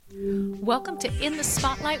Welcome to In the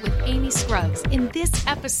Spotlight with Amy Scruggs. In this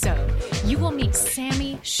episode, you will meet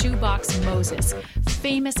Sammy Shoebox Moses,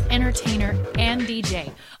 famous entertainer and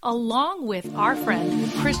DJ, along with our friend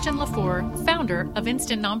Christian LaFour, founder of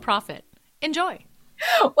Instant Nonprofit. Enjoy.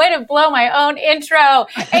 Way to blow my own intro.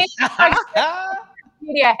 Hey,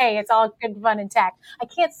 media. Hey, it's all good fun and tech. I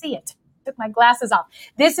can't see it. Took my glasses off.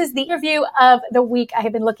 This is the interview of the week. I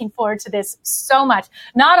have been looking forward to this so much.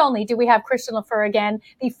 Not only do we have Christian LaFour again,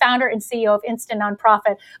 the founder and CEO of Instant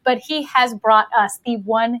Nonprofit, but he has brought us the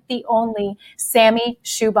one, the only Sammy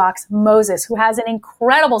Shoebox Moses, who has an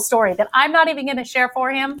incredible story that I'm not even going to share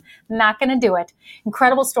for him. Not going to do it.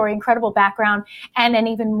 Incredible story, incredible background, and an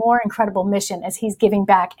even more incredible mission as he's giving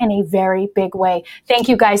back in a very big way. Thank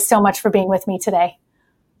you guys so much for being with me today.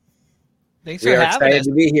 Thanks for having us. We're excited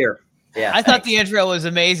to be here. Yeah, I thought the intro was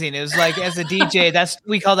amazing. It was like, as a DJ,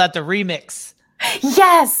 we call that the remix.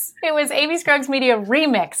 Yes, it was Amy Scruggs Media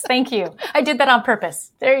Remix. Thank you. I did that on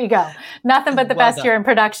purpose. There you go. Nothing but the best here in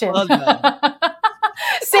production. Well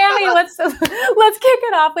Sammy, let's kick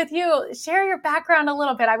it off with you. Share your background a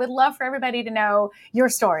little bit. I would love for everybody to know your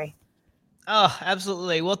story. Oh,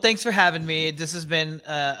 absolutely. Well, thanks for having me. This has been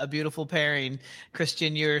a beautiful pairing.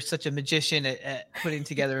 Christian, you're such a magician at putting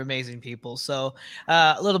together amazing people. So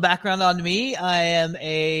a little background on me. I am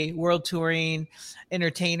a world touring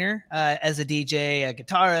entertainer as a DJ, a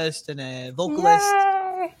guitarist, and a vocalist.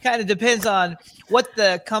 Yay! Kind of depends on what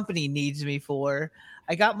the company needs me for.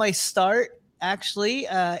 I got my start actually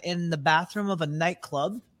in the bathroom of a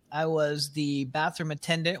nightclub. I was the bathroom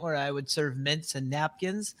attendant where I would serve mints and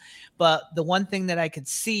napkins. But the one thing that I could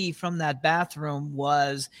see from that bathroom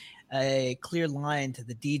was a clear line to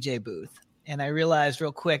the DJ booth. And I realized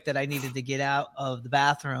real quick that I needed to get out of the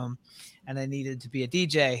bathroom and I needed to be a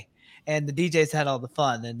DJ. And the DJs had all the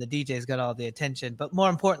fun and the DJs got all the attention. But more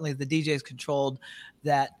importantly, the DJs controlled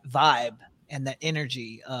that vibe and that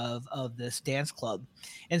energy of this dance club.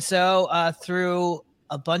 And so through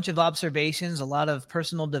a bunch of observations, a lot of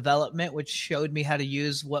personal development, which showed me how to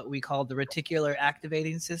use what we call the reticular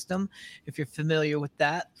activating system. If you're familiar with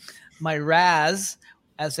that, my RAS,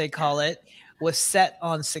 as they call it, was set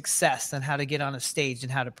on success and how to get on a stage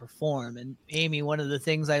and how to perform. And Amy, one of the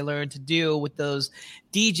things I learned to do with those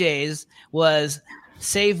DJs was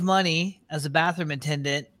save money as a bathroom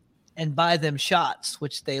attendant and buy them shots,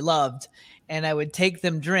 which they loved. And I would take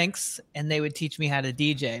them drinks and they would teach me how to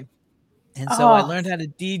DJ. And so I learned how to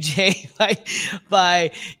DJ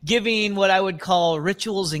by giving what I would call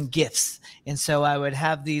rituals and gifts. And so I would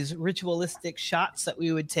have these ritualistic shots that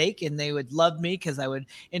we would take, and they would love me because I would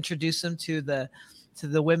introduce them to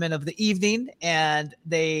the women of the evening, and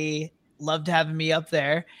they loved having me up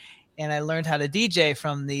there. And I learned how to DJ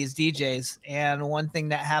from these DJs. And one thing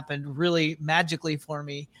that happened really magically for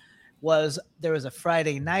me was there was a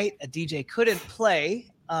Friday night, a DJ couldn't play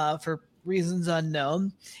for reasons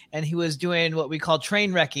unknown, and he was doing what we call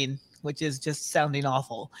train wrecking, which is just sounding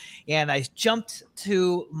awful. And I jumped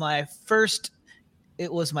to my first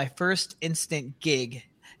instant gig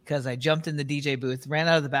because I jumped in the DJ booth, ran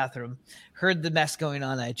out of the bathroom, heard the mess going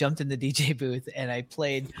on. I jumped in the DJ booth and I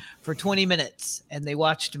played for 20 minutes, and they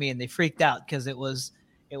watched me and they freaked out because it was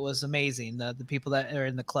amazing. The people that are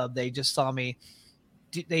in the club, they just saw me.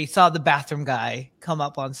 They saw the bathroom guy come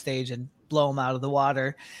up on stage and blow them out of the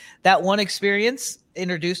water. That one experience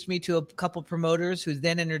introduced me to a couple promoters who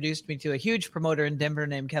then introduced me to a huge promoter in Denver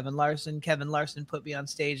named Kevin Larson. Kevin Larson put me on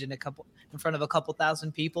stage in front of a couple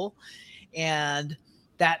thousand people. And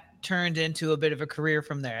that turned into a bit of a career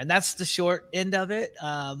from there. And that's the short end of it.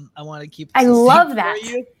 I want to keep. I love that.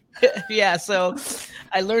 Yeah. So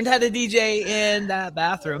I learned how to DJ in that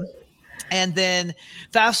bathroom. And then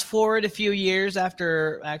fast forward a few years,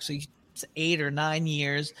 after actually 8 or 9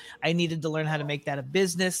 years, I needed to learn how to make that a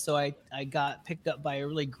business. So I got picked up by a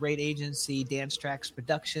really great agency, Dance Tracks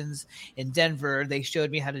Productions in Denver. They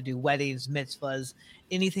showed me how to do weddings, mitzvahs,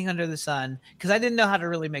 anything under the sun, because I didn't know how to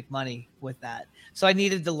really make money with that. So I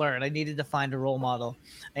needed to learn. I needed to find a role model.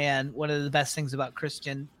 And one of the best things about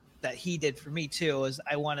Christian that he did for me too is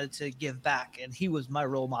I wanted to give back, and he was my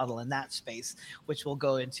role model in that space, which we'll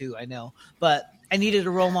go into, I know. But I needed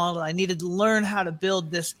a role model. I needed to learn how to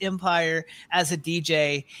build this empire as a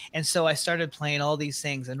DJ. And so I started playing all these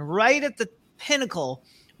things. And right at the pinnacle,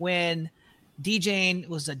 when DJing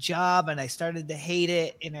was a job and I started to hate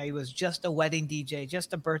it, and I was just a wedding DJ,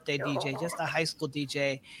 just a birthday DJ, just a high school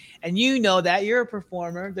DJ. And you know that you're a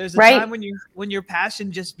performer. There's a time when your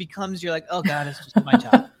passion just becomes, you're like, oh God, it's just my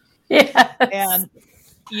job. Yes. And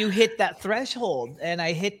you hit that threshold, and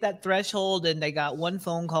I hit that threshold, and I got one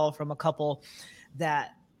phone call from a couple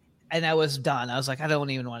that and I was done. I was like, I don't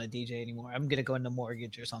even want to DJ anymore. I'm going to go into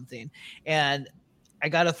mortgage or something. And I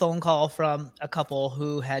got a phone call from a couple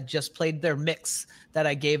who had just played their mix that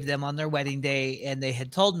I gave them on their wedding day. And they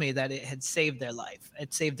had told me that it had saved their life.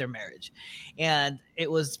 It saved their marriage. And it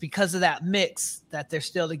was because of that mix that they're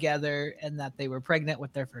still together and that they were pregnant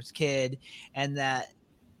with their first kid, and that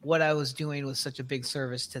what I was doing was such a big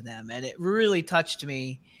service to them. And it really touched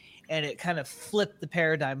me. And it kind of flipped the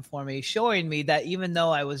paradigm for me, showing me that even though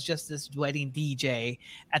I was just this wedding DJ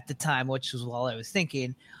at the time, which was all I was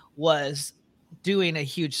thinking, was doing a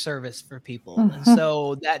huge service for people. Mm-hmm. And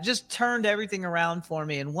so that just turned everything around for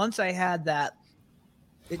me. And once I had that,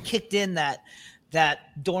 it kicked in that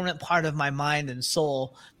dormant part of my mind and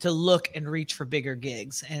soul to look and reach for bigger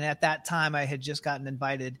gigs. And at that time, I had just gotten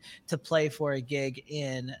invited to play for a gig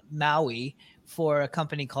in Maui for a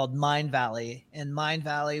company called Mindvalley. And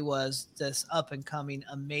Mindvalley was this up and coming,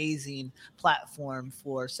 amazing platform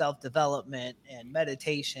for self-development and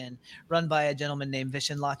meditation run by a gentleman named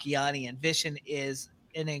Vishen Lakhiani. And Vishen is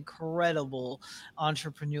an incredible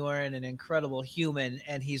entrepreneur and an incredible human.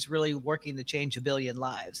 And he's really working to change 1 billion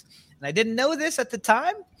lives. And I didn't know this at the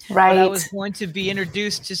time, right? But I was going to be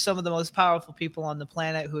introduced to some of the most powerful people on the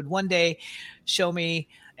planet who would one day show me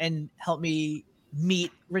and help me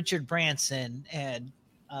meet Richard Branson and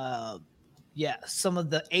some of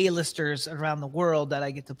the A-listers around the world that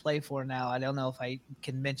I get to play for now. I don't know if I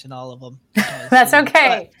can mention all of them. That's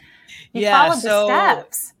okay. You followed the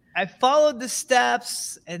steps. I followed the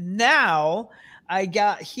steps, and now I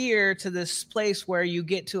got here to this place where you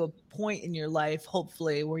get to a point in your life,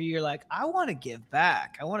 hopefully, where you're like, I want to give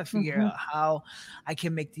back. I want to figure out how I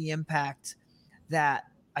can make the impact that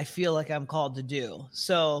I feel like I'm called to do.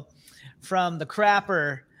 So from the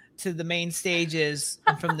crapper to the main stages,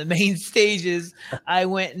 and from the main stages, I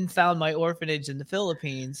went and found my orphanage in the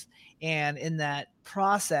Philippines. And in that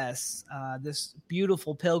process, this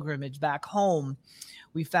beautiful pilgrimage back home,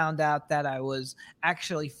 we found out that I was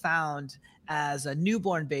actually found as a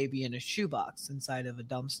newborn baby in a shoebox inside of a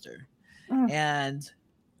dumpster. And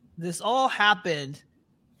this all happened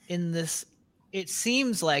in this, it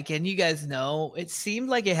seems like, and you guys know, it seemed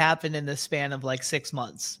like it happened in the span of like 6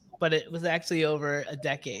 months, but it was actually over a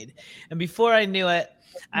decade. And before I knew it,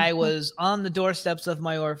 I was on the doorsteps of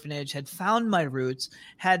my orphanage, had found my roots,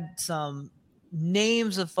 had some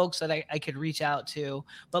names of folks that I could reach out to,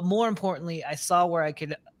 but more importantly, I saw where I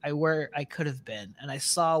could have been, and I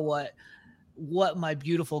saw what my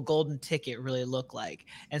beautiful golden ticket really looked like.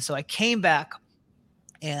 And so I came back,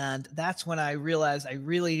 and that's when I realized I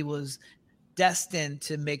really was destined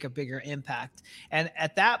to make a bigger impact. And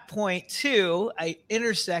at that point too, I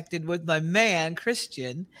intersected with my man,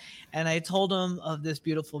 Christian, and I told him of this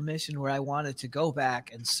beautiful mission where I wanted to go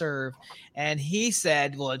back and serve. And he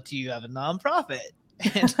said, well, do you have a nonprofit?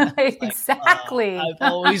 And exactly. Like,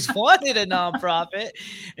 I've always wanted a nonprofit.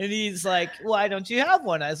 And he's like, why don't you have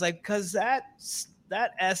one? I was like, because that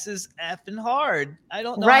S is effing hard. I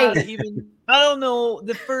don't know how to even, I don't know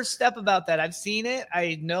the first step about that. I've seen it.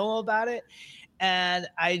 I know about it. And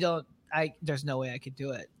there's no way I could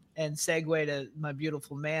do it. And segue to my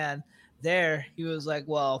beautiful man there, he was like,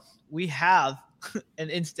 well, we have an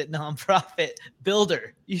instant nonprofit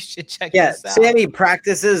builder. You should check this out. Sammy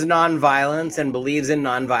practices nonviolence and believes in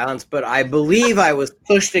nonviolence, but I believe I was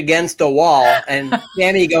pushed against a wall and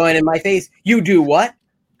Sammy going in my face, you do what?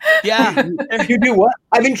 Yeah. You do what?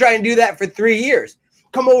 I've been trying to do that for 3 years.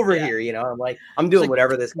 Come over here. You know, I'm like, I'm doing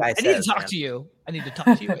whatever this guy says. I need to talk to you. I need to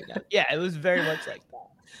talk to you right now. Yeah, it was very much like that.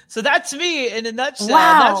 So that's me in a nutshell.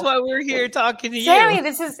 Wow. That's why we're here talking to you. Sammy,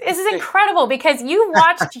 this is incredible because you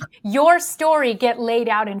watched your story get laid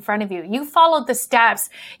out in front of you. You followed the steps.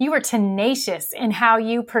 You were tenacious in how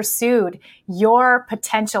you pursued your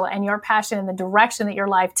potential and your passion and the direction that your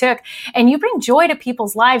life took. And you bring joy to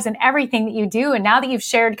people's lives in everything that you do. And now that you've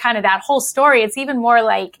shared kind of that whole story, it's even more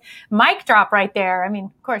like mic drop right there. I mean,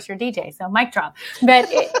 of course, you're DJ, so mic drop. But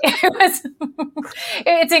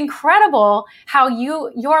it's incredible how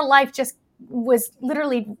your life just was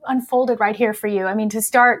literally unfolded right here for you. I mean, to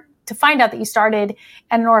find out that you started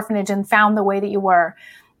at an orphanage and found the way that you were,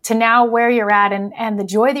 to now where you're at and the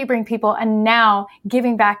joy that you bring people and now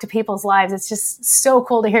giving back to people's lives. It's just so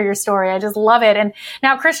cool to hear your story. I just love it. And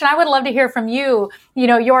now, Christian, I would love to hear from you,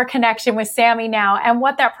 your connection with Sammy now and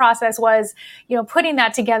what that process was, putting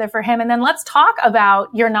that together for him. And then let's talk about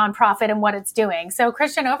your nonprofit and what it's doing. So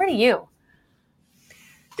Christian, over to you.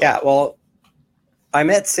 Yeah, well, I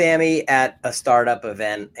met Sammy at a startup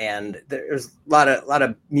event, and there's a lot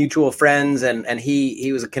of mutual friends, and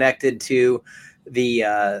he was connected to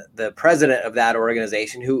the president of that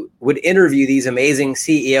organization who would interview these amazing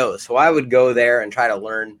CEOs. So I would go there and try to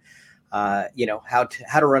learn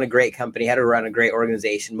how to run a great company, how to run a great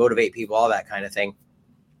organization, motivate people, all that kind of thing.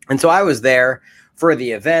 And so I was there for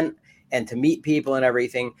the event and to meet people and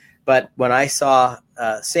everything. But when I saw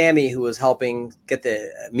Sammy, who was helping get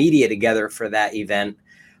the media together for that event,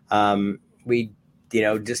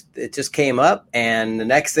 it just came up. And the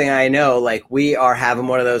next thing I know, like, we are having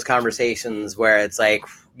one of those conversations where it's like,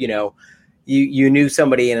 you knew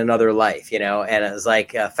somebody in another life, and it was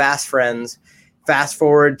like fast friends. Fast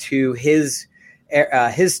forward to his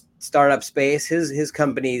startup space, his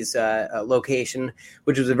company's location,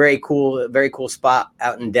 which was a very cool spot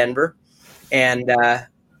out in Denver. And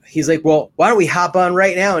he's like, well, why don't we hop on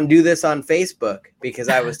right now and do this on Facebook? Because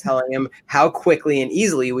I was telling him how quickly and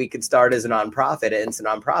easily we could start as a nonprofit, Instant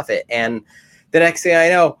Nonprofit. And the next thing I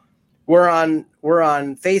know, we're on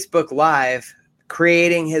Facebook Live,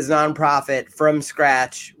 creating his nonprofit from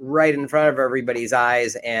scratch, right in front of everybody's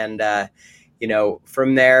eyes. And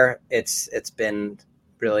from there, it's been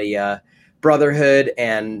really brotherhood,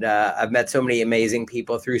 and I've met so many amazing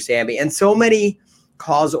people through Sammy, and so many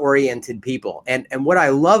cause-oriented people. And what I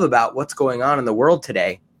love about what's going on in the world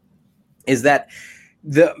today is that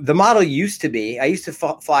the model used to be, I used to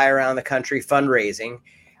fly around the country fundraising,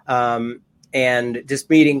 and just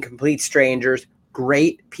meeting complete strangers,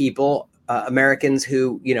 great people, Americans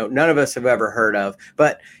who, none of us have ever heard of,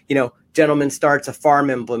 but, gentleman starts a farm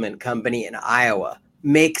implement company in Iowa,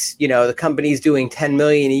 makes, the company's doing 10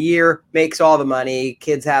 million a year, makes all the money,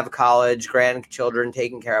 kids have college, grandchildren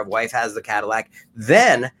taken care of, wife has the Cadillac.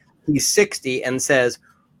 Then he's 60 and says,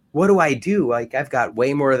 what do I do? Like, I've got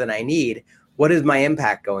way more than I need. What is my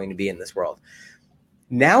impact going to be in this world?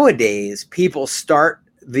 Nowadays, people start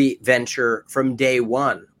the venture from day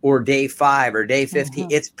 1 or day 5 or day 50.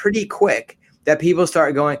 It's pretty quick that people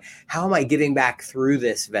start going, how am I giving back through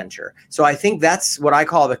this venture? So I think that's what I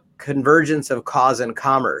call the convergence of cause and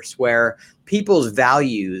commerce, where people's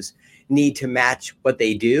values need to match what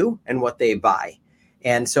they do and what they buy.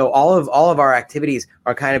 And so all of our activities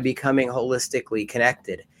are kind of becoming holistically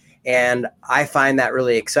connected. And I find that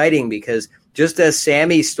really exciting, because just as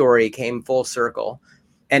Sammy's story came full circle,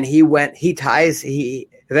 and eventually,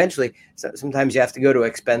 sometimes you have to go to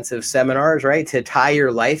expensive seminars, right, to tie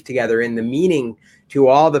your life together in the meaning to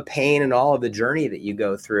all the pain and all of the journey that you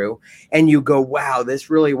go through. And you go, wow, this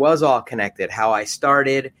really was all connected. How I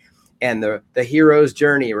started and the hero's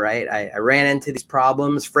journey, right? I ran into these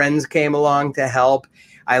problems. Friends came along to help.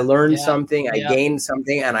 I learned something. I gained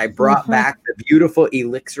something. And I brought back the beautiful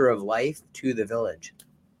elixir of life to the village.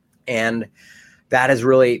 And that has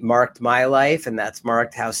really marked my life, and that's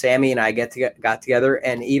marked how Sammy and I got together,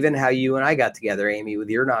 and even how you and I got together, Amy, with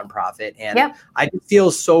your nonprofit. And I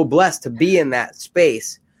feel so blessed to be in that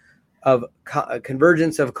space of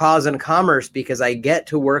convergence of cause and commerce, because I get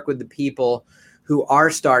to work with the people who are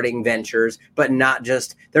starting ventures, but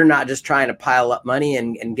they're not just trying to pile up money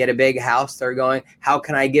and get a big house. They're going, how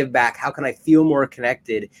can I give back? How can I feel more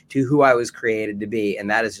connected to who I was created to be? And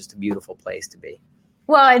that is just a beautiful place to be.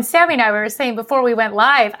 Well, and Sammy and I were saying before we went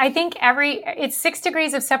live, I think it's 6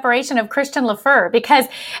 degrees of separation of Christian Lafleur, because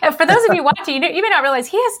for those of you watching, you may not realize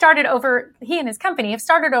he and his company have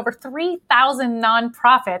started over 3,000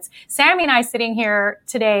 nonprofits. Sammy and I sitting here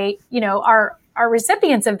today, are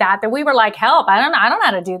recipients of that we were like, help, I don't know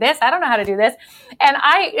how to do this. I don't know how to do this. And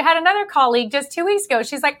I had another colleague just 2 weeks ago.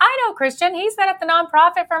 She's like, I know Christian. He set up the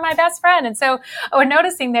nonprofit for my best friend. And so we're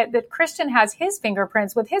noticing that Christian has his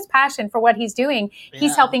fingerprints with his passion for what he's doing. Yeah.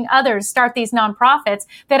 He's helping others start these nonprofits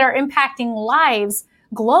that are impacting lives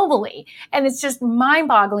globally. And it's just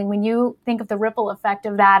mind-boggling when you think of the ripple effect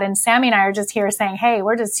of that. And Sammy and I are just here saying, hey,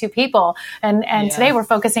 we're just 2 people. And today we're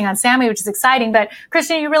focusing on Sammy, which is exciting. But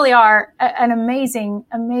Christian, you really are an amazing,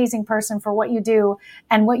 amazing person for what you do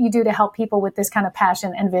and what you do to help people with this kind of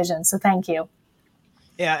passion and vision. So thank you.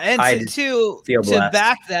 Yeah. And to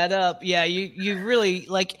back that up, you really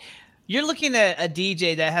you're looking at a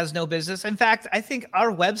DJ that has no business. In fact, I think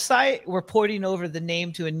our website, we're porting over the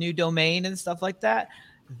name to a new domain and stuff like that.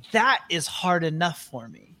 That is hard enough for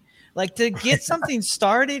me. Like, to get something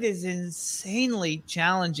started is insanely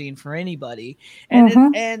challenging for anybody.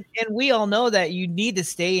 And and we all know that you need to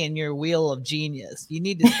stay in your wheel of genius. You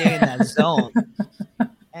need to stay in that zone.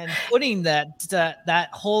 And putting that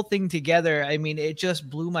whole thing together, I mean, it just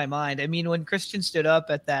blew my mind. I mean, when Christian stood up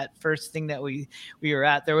at that first thing that we were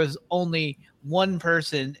at, there was only one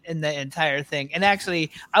person in the entire thing. And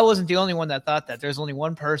actually, I wasn't the only one that thought that. There's only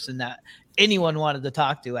one person that anyone wanted to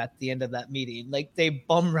talk to at the end of that meeting. Like, they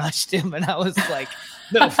bum rushed him, and I was like,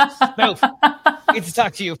 no, I get to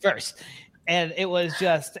talk to you first. And it was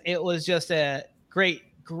just a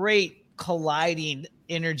great colliding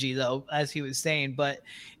energy though, as he was saying, but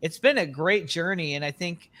it's been a great journey. And I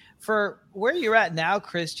think for where you're at now,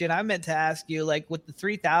 Christian, I meant to ask you, like with the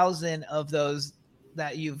 3,000 of those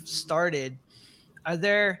that you've started, is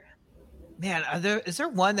there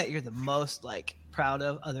one that you're the most like proud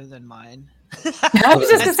of other than mine? I was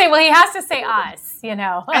just gonna say, well, he has to say us, and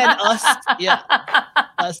us. Yeah.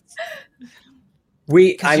 Us.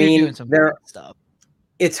 Stuff.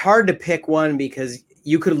 It's hard to pick one because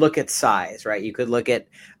you could look at size, right? You could look at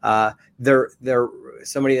they're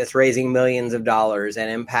somebody that's raising millions of dollars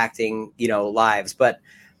and impacting, lives. But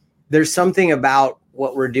there's something about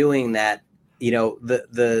what we're doing that,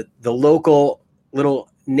 the local little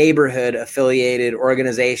neighborhood affiliated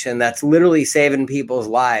organization that's literally saving people's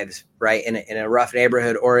lives, right? In a rough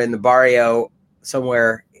neighborhood or in the barrio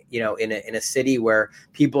somewhere, in a city where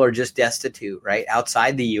people are just destitute, right?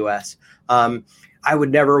 Outside the US. I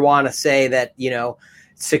would never want to say that,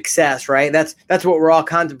 success, right? That's what we're all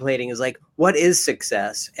contemplating is like, what is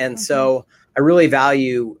success? And so I really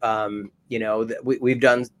value, that we've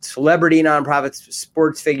done celebrity nonprofits,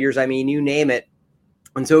 sports figures. I mean, you name it.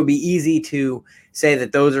 And so it'd be easy to say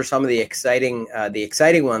that those are some of the exciting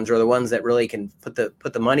ones, or the ones that really can put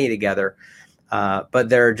the money together. But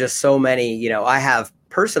there are just so many, I have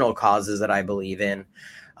personal causes that I believe in.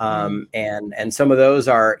 And some of those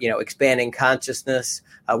are, expanding consciousness.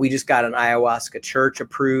 We just got an ayahuasca church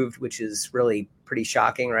approved, which is really pretty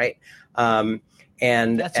shocking. Right.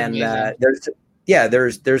 There's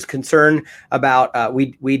concern about,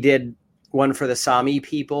 we did one for the Sami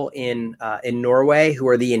people in Norway, who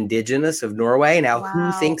are the indigenous of Norway. Now,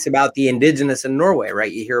 Who thinks about the indigenous in Norway,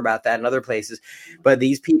 right? You hear about that in other places, but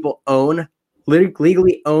these people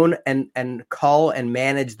legally own and call and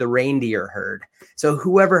manage the reindeer herd. So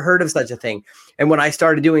whoever heard of such a thing? And when I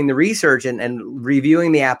started doing the research and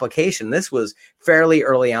reviewing the application, this was fairly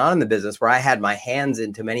early on in the business where I had my hands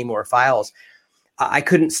into many more files. I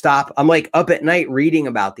couldn't stop. I'm like up at night reading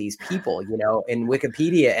about these people, in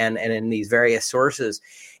Wikipedia and in these various sources,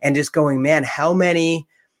 and just going, man, how many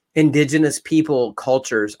indigenous people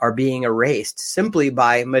cultures are being erased simply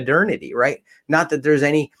by modernity, right? Not that there's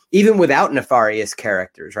any, even without nefarious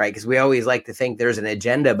characters, right? Because we always like to think there's an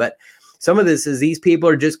agenda, but some of this is these people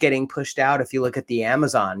are just getting pushed out. If you look at the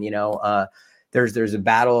Amazon, there's a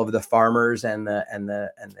battle of the farmers and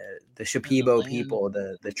the Shipibo people,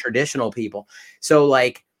 the traditional people. So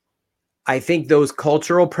like, I think those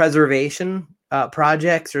cultural preservation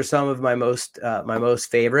projects are some of my most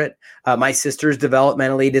favorite. My sister's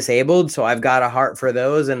developmentally disabled, so I've got a heart for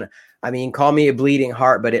those. And I mean, call me a bleeding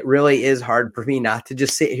heart, but it really is hard for me not to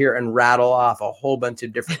just sit here and rattle off a whole bunch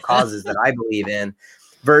of different causes that I believe in,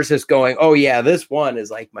 versus going, oh yeah, this one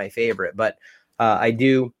is like my favorite. But I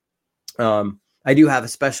do have a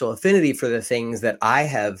special affinity for the things that I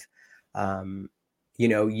have,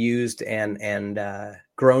 used and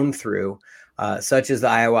grown through, such as the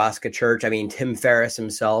ayahuasca church. I mean, Tim Ferriss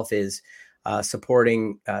himself is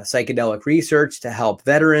supporting psychedelic research to help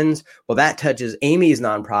veterans. Well, that touches Amy's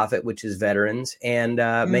nonprofit, which is veterans. And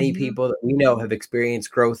many people that we know have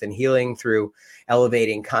experienced growth and healing through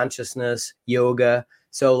elevating consciousness, yoga.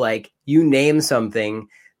 So like, you name something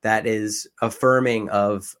that is affirming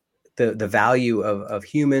of the value of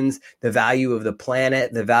humans, the value of the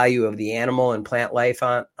planet, the value of the animal and plant life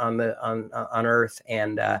on Earth,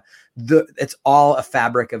 and it's all a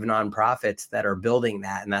fabric of nonprofits that are building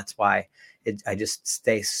that, and that's why I just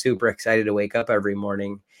stay super excited to wake up every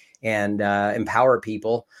morning and empower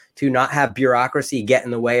people to not have bureaucracy get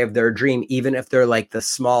in the way of their dream, even if they're like the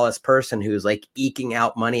smallest person who's like eking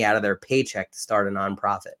out money out of their paycheck to start a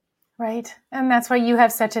nonprofit. Right. And that's why you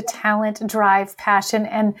have such a talent, drive, passion,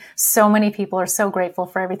 and so many people are so grateful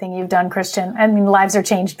for everything you've done, Christian. I mean, lives are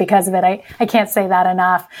changed because of it. I can't say that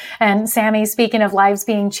enough. And Sammy, speaking of lives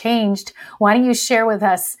being changed, why don't you share with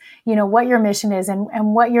us, what your mission is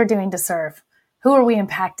and what you're doing to serve? Who are we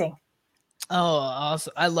impacting? Oh,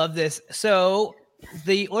 awesome. I love this. So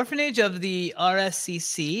the orphanage of the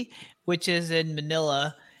RSCC, which is in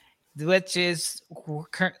Manila, which is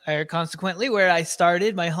consequently where I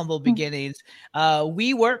started my humble beginnings.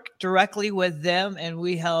 We work directly with them and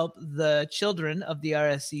we help the children of the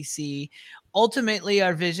RSCC. Ultimately,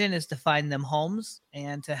 our vision is to find them homes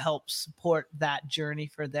and to help support that journey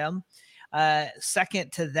for them.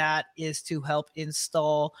 Second to that is to help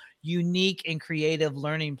install unique and creative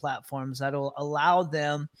learning platforms that will allow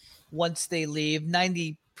them, once they leave,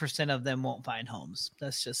 90% of them won't find homes.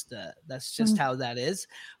 That's just how that is.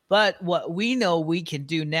 But what we know we can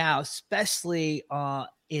do now, especially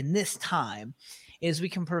in this time, is we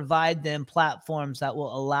can provide them platforms that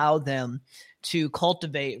will allow them to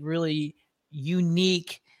cultivate really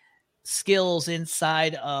unique skills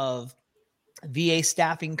inside of VA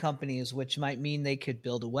staffing companies, which might mean they could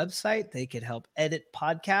build a website. They could help edit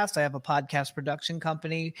podcasts. I have a podcast production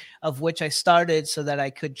company of which I started so that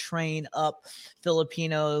I could train up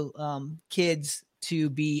Filipino kids to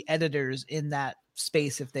be editors in that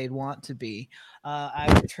space if they'd want to be.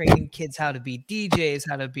 I would train kids how to be DJs,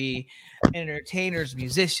 how to be entertainers,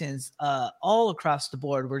 musicians, all across the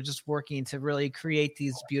board. We're just working to really create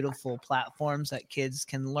these beautiful platforms that kids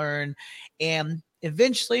can learn and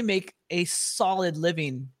eventually make a solid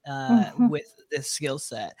living with this skill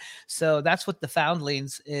set. So that's what the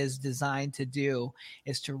Foundlings is designed to do,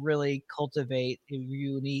 is to really cultivate a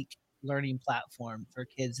unique learning platform for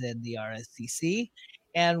kids in the RSCC.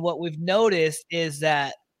 And what we've noticed is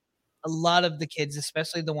that a lot of the kids,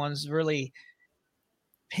 especially the ones really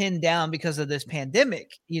pinned down because of this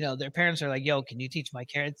pandemic, their parents are like, yo, can you teach my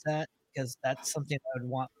kids that? Because that's something I would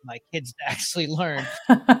want my kids to actually learn.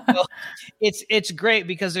 So it's great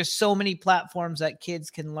because there's so many platforms that kids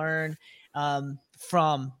can learn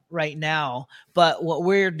from right now. But what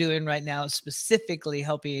we're doing right now is specifically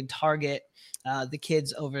helping target the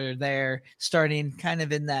kids over there, starting kind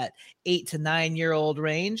of in that 8 to 9 year old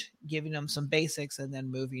range, giving them some basics and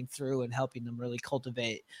then moving through and helping them really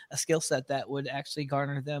cultivate a skill set that would actually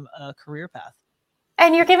garner them a career path.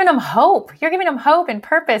 And you're giving them hope. You're giving them hope and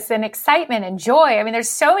purpose and excitement and joy. I mean, there's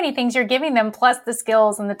so many things you're giving them, plus the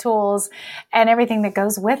skills and the tools and everything that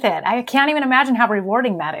goes with it. I can't even imagine how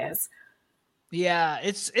rewarding that is. Yeah,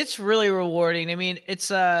 it's really rewarding. I mean, it's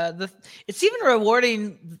even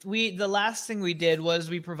rewarding. The last thing we did was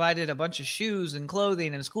we provided a bunch of shoes and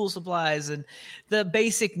clothing and school supplies and the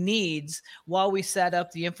basic needs while we set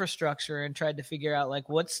up the infrastructure and tried to figure out like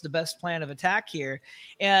what's the best plan of attack here.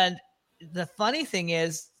 And the funny thing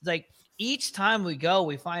is, like, each time we go,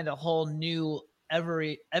 we find a whole new,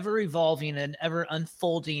 ever evolving and ever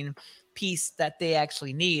unfolding piece that they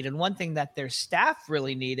actually need. And one thing that their staff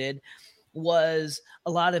really needed was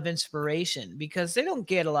a lot of inspiration, because they don't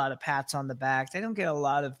get a lot of pats on the back. They don't get a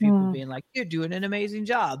lot of people being like, you're doing an amazing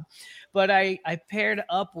job. But I paired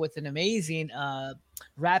up with an amazing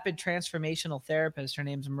rapid transformational therapist. Her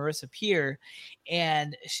name's Marissa Peer.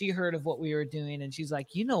 And she heard of what we were doing. And she's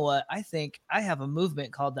like, you know what? I think I have a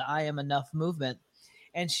movement called the I Am Enough movement.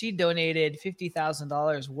 And she donated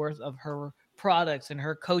 $50,000 worth of her products and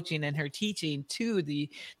her coaching and her teaching to the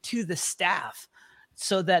staff,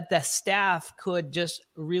 so that the staff could just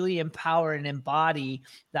really empower and embody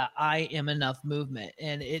the I Am Enough movement.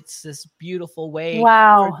 And it's this beautiful way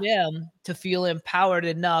for them to feel empowered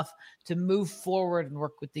enough to move forward and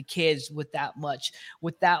work with the kids with that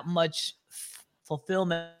much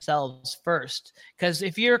fulfillment themselves first. Because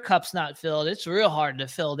if your cup's not filled, it's real hard to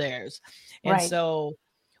fill theirs. And so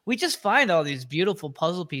we just find all these beautiful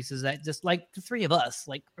puzzle pieces that, just like the three of us,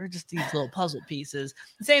 like we're just these little puzzle pieces.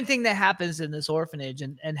 The same thing that happens in this orphanage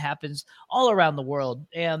and happens all around the world.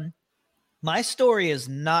 And my story is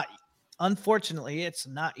not, unfortunately, it's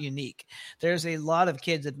not unique. There's a lot of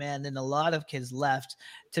kids abandoned, a lot of kids left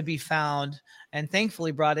to be found and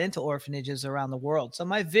thankfully brought into orphanages around the world. So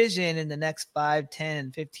my vision in the next 5,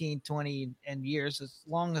 10, 15, 20 and years, as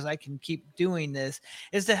long as I can keep doing this,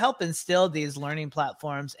 is to help instill these learning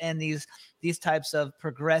platforms and these types of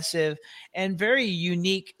progressive and very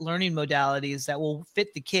unique learning modalities that will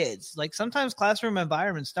fit the kids. Like sometimes classroom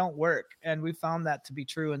environments don't work. And we found that to be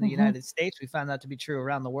true in the United States. We found that to be true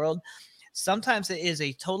around the world. Sometimes it is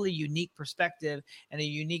a totally unique perspective and a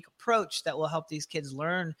unique approach that will help these kids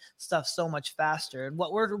learn stuff so much faster. And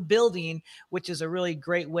what we're building, which is a really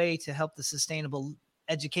great way to help the sustainable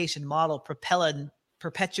education model propel and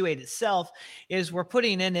perpetuate itself, is we're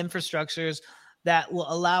putting in infrastructures that will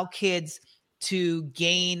allow kids to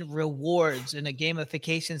gain rewards in a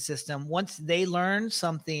gamification system. Once they learn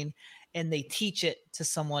something and they teach it to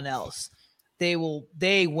someone else, they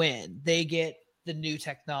win. They get the new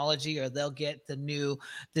technology, or they'll get the new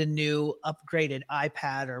upgraded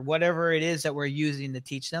iPad or whatever it is that we're using to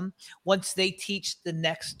teach them. Once they teach the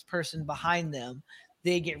next person behind them,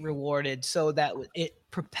 they get rewarded, so that it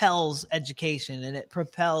propels education and it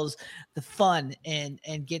propels the fun and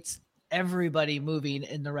gets everybody moving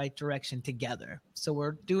in the right direction together. So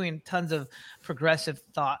we're doing tons of progressive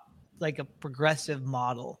thought, like a progressive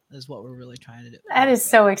model is what we're really trying to do. That is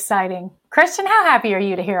so exciting. Christian, how happy are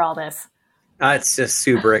you to hear all this? It's just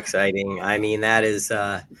super exciting. I mean, that is,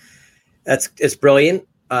 it's brilliant.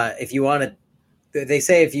 If you want to, they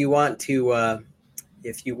say, if you want to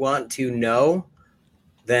know,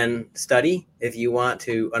 then study. If you want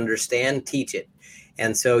to understand, teach it.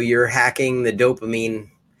 And so you're hacking the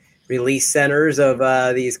dopamine release centers of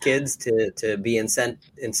these kids to be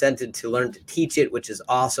incented to learn to teach it, which is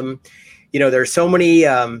awesome. There's so many,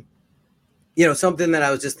 something that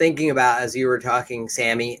I was just thinking about as you were talking,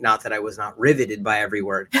 Sammy, not that I was not riveted by every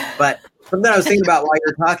word, but something I was thinking about while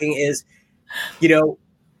you're talking is,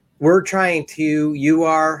 we're trying to,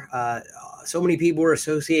 so many people we're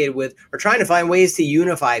associated with are trying to find ways to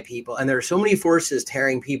unify people. And there are so many forces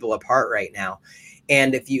tearing people apart right now.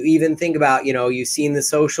 And if you even think about, you've seen The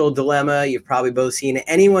Social Dilemma, you've probably both seen it.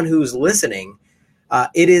 Anyone who's listening,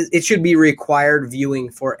 it should be required viewing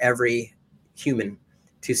for every human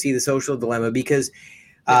to see The Social Dilemma, because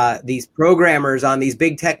these programmers on these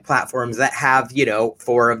big tech platforms that have,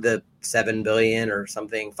 4 of the 7 billion or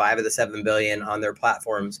something, 5 of the 7 billion on their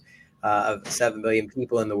platforms of 7 billion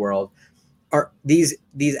people in the world, are these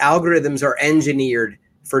algorithms are engineered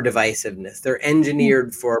for divisiveness. They're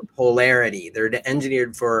engineered for polarity. They're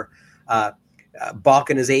engineered for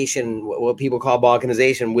balkanization, what people call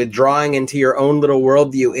balkanization, withdrawing into your own little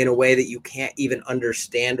worldview in a way that you can't even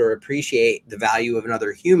understand or appreciate the value of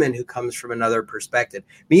another human who comes from another perspective.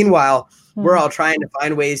 Meanwhile, we're all trying to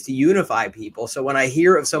find ways to unify people. So when I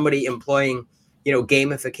hear of somebody employing,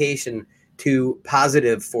 gamification to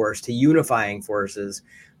positive force, to unifying forces,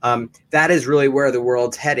 that is really where the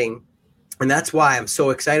world's heading. And that's why I'm so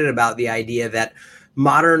excited about the idea that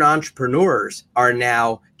modern entrepreneurs are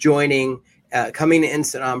now joining, coming to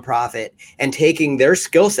Instant Nonprofit and taking their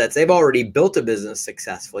skill sets. They've already built a business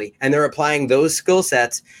successfully, and they're applying those skill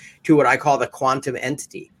sets to what I call the quantum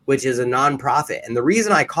entity, which is a nonprofit. And the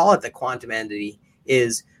reason I call it the quantum entity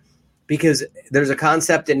is because there's a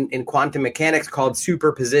concept in quantum mechanics called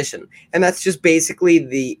superposition. And that's just basically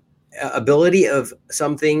the ability of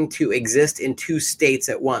something to exist in 2 states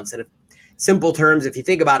at once. And simple terms, if you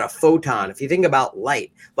think about a photon, if you think about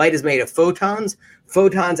light is made of photons.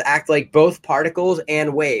 Photons act like both particles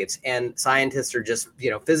and waves. And scientists are just,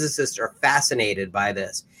 physicists are fascinated by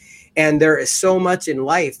this. And there is so much in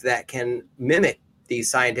life that can mimic these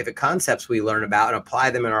scientific concepts we learn about and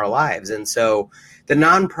apply them in our lives. And so the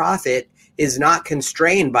nonprofit is not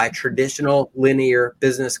constrained by traditional linear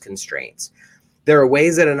business constraints. There are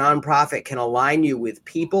ways that a nonprofit can align you with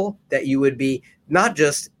people that you would be not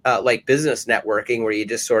just like business networking, where you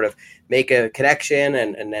just sort of make a connection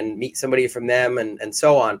and then meet somebody from them and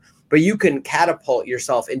so on. But you can catapult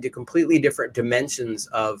yourself into completely different dimensions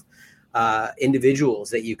of individuals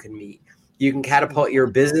that you can meet. You can catapult your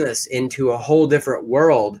business into a whole different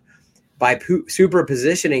world by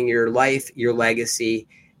superpositioning your life, your legacy,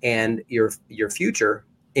 and your future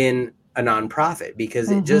in a nonprofit,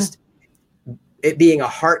 because it being a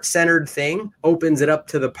heart-centered thing opens it up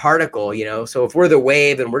to the particle, So if we're the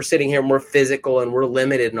wave and we're sitting here and we're physical and we're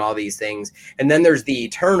limited and all these things, and then there's the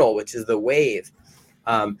eternal, which is the wave.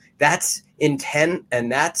 That's intent,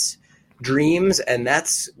 and that's dreams, and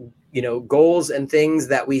that's, goals and things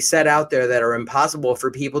that we set out there that are impossible for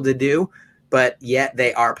people to do, but yet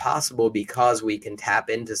they are possible because we can tap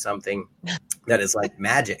into something that is like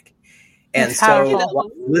magic. And so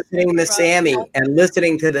listening to Sammy and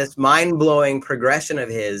listening to this mind-blowing progression of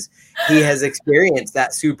his, he has experienced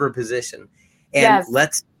that superposition. And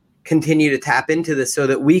let's continue to tap into this so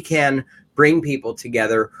that we can bring people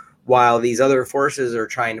together while these other forces are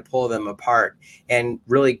trying to pull them apart, and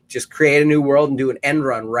really just create a new world and do an end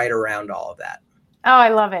run right around all of that. Oh, I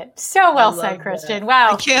love it. So well said, Christian.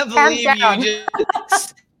 Wow. I can't believe you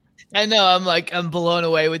just... I know. I'm blown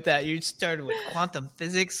away with that. You started with quantum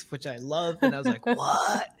physics, which I love. And I was like,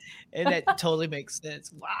 what? And that totally makes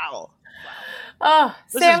sense. Wow. Oh,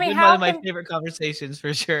 this Sammy, has been one of my favorite conversations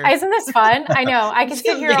for sure. Isn't this fun? I know. I can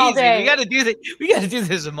sit here all day. We got to do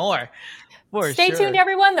this more. Stay tuned,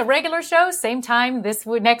 everyone. The regular show, same time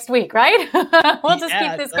next week, right? We'll just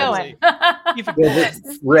keep this going.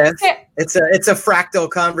 Riff. It's a fractal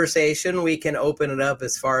conversation. We can open it up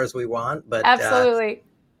as far as we want, but absolutely.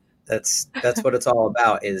 That's what it's all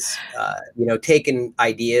about, is taking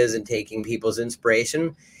ideas and taking people's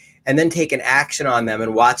inspiration and then taking action on them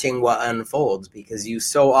and watching what unfolds, because you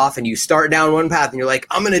so often you start down one path and you're like,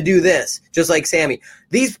 I'm going to do this, just like Sammy.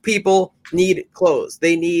 These people need clothes.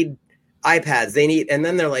 They need iPads. And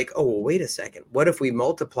then they're like, oh, well, wait a second. What if we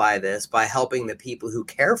multiply this by helping the people who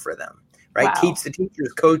care for them, right? Wow. Teach the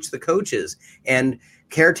teachers, coach the coaches, and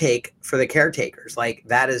caretake for the caretakers. Like,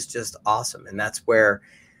 that is just awesome. And that's where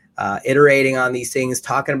iterating on these things,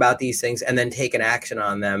 talking about these things, and then taking action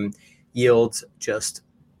on them yields just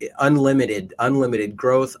unlimited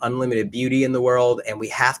growth, unlimited beauty in the world. And we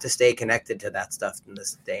have to stay connected to that stuff in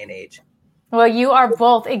this day and age. Well, you are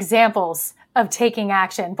both examples of taking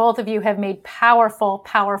action. Both of you have made powerful,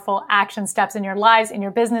 powerful action steps in your lives, in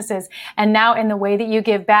your businesses, and now in the way that you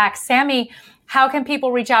give back. Sammy, how can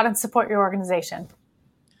people reach out and support your organization?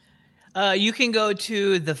 You can go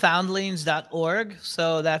to thefoundlings.org.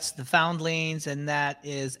 So that's the Foundlings, and that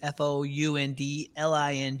is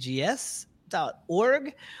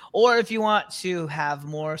FOUNDLINGS.org. Or if you want to have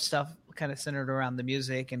more stuff kind of centered around the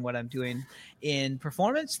music and what I'm doing in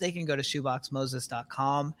performance, they can go to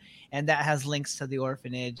shoeboxmoses.com, and that has links to the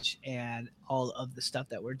orphanage and all of the stuff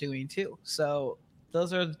that we're doing too. So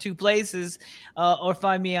those are the two places. Or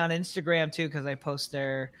find me on Instagram too, because I post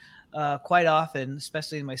there quite often,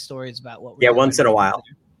 especially in my stories about what we're doing. Once in a while.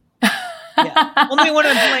 Only when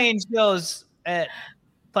I'm playing shows at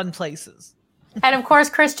fun places. And of course,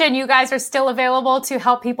 Christian, you guys are still available to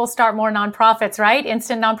help people start more nonprofits, right?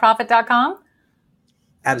 InstantNonprofit.com?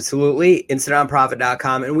 Absolutely.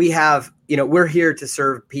 InstantNonprofit.com. And we have, we're here to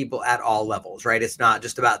serve people at all levels, right? It's not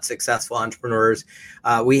just about successful entrepreneurs.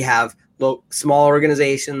 We have small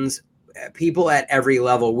organizations, people at every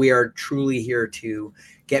level. We are truly here to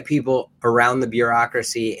get people around the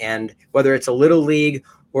bureaucracy, and whether it's a little league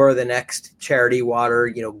or the next Charity Water,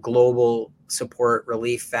 global support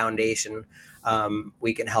relief foundation,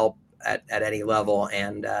 we can help at any level.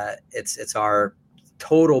 And it's our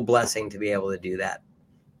total blessing to be able to do that.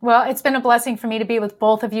 Well, it's been a blessing for me to be with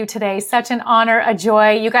both of you today. Such an honor, a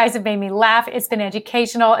joy. You guys have made me laugh. It's been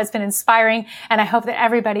educational. It's been inspiring. And I hope that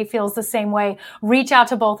everybody feels the same way. Reach out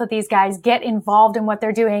to both of these guys. Get involved in what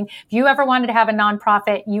they're doing. If you ever wanted to have a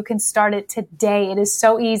nonprofit, you can start it today. It is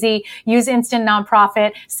so easy. Use Instant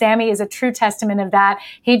Nonprofit. Sammy is a true testament of that.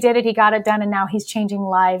 He did it. He got it done. And now he's changing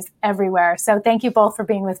lives everywhere. So thank you both for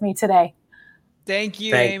being with me today. Thank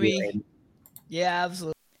you, Amy. Yeah,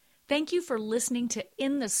 absolutely. Thank you for listening to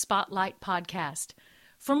In the Spotlight podcast.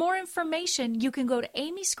 For more information, you can go to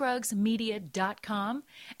amyscruggsmedia.com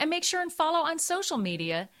and make sure and follow on social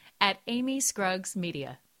media at Amy Scruggs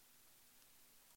Media.